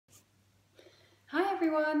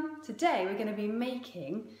everyone! Today we're going to be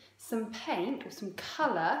making some paint or some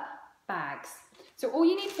colour bags. So all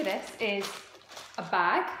you need for this is a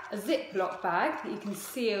bag, a Ziploc bag that you can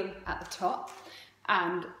seal at the top,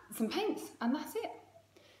 and some paints, and that's it.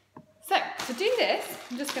 So to do this,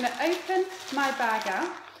 I'm just going to open my bag out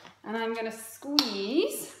and I'm going to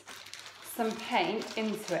squeeze some paint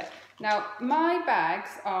into it. Now my bags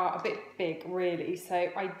are a bit big really, so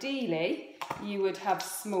ideally you would have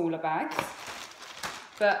smaller bags,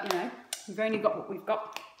 but you know, we've only got what we've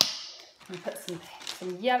got. I'm going to put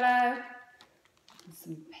some yellow and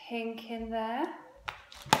some pink in there,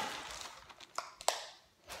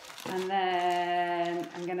 and then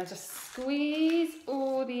I'm going to just squeeze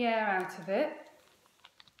all the air out of it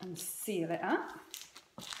and seal it up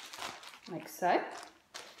like so.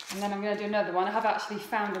 And then I'm going to do another one. I have actually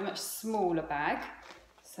found a much smaller bag,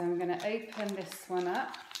 so I'm going to open this one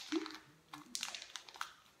up.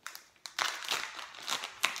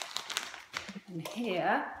 And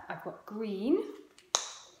here I've got green.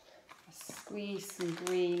 I'll squeeze some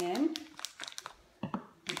green in. There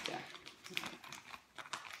we go.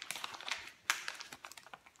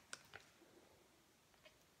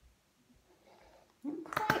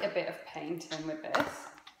 Quite a bit of paint in with this.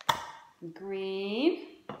 Green.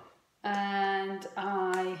 And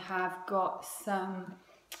I have got some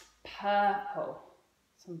purple.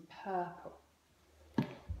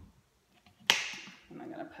 And I'm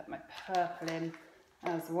going to put my purple in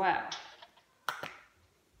as well.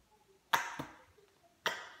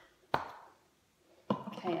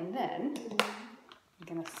 Okay, and then I'm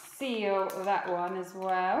going to seal that one as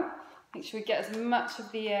well. Make sure we get as much of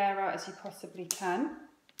the air out as you possibly can.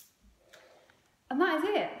 And that is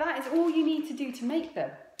it. That is all you need to do to make them.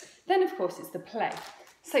 Then of course it's the play.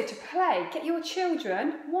 So to play, get your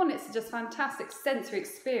children, one, it's just fantastic sensory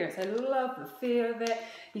experience. I love the feel of it.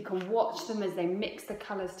 You can watch them as they mix the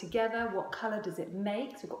colours together. What colour does it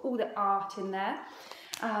make? So we've got all the art in there.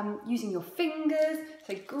 Using your fingers,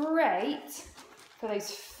 so great for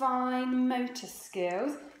those fine motor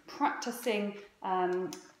skills. Practising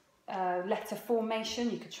letter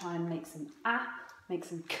formation, you could try and make some A, make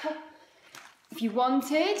some K. If you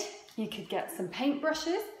wanted, you could get some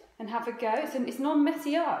paintbrushes and have a go. It's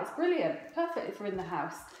non-messy art, it's brilliant, perfect if we're in the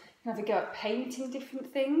house. You can have a go at painting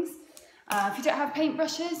different things. If you don't have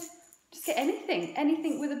paintbrushes, just get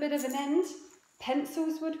anything with a bit of an end.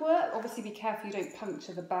 Pencils would work, obviously be careful you don't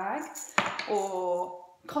puncture the bag, or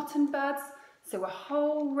cotton buds. So a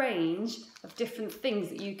whole range of different things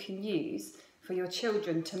that you can use for your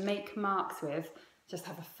children to make marks with. Just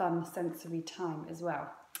have a fun sensory time as well.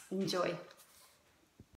 Enjoy.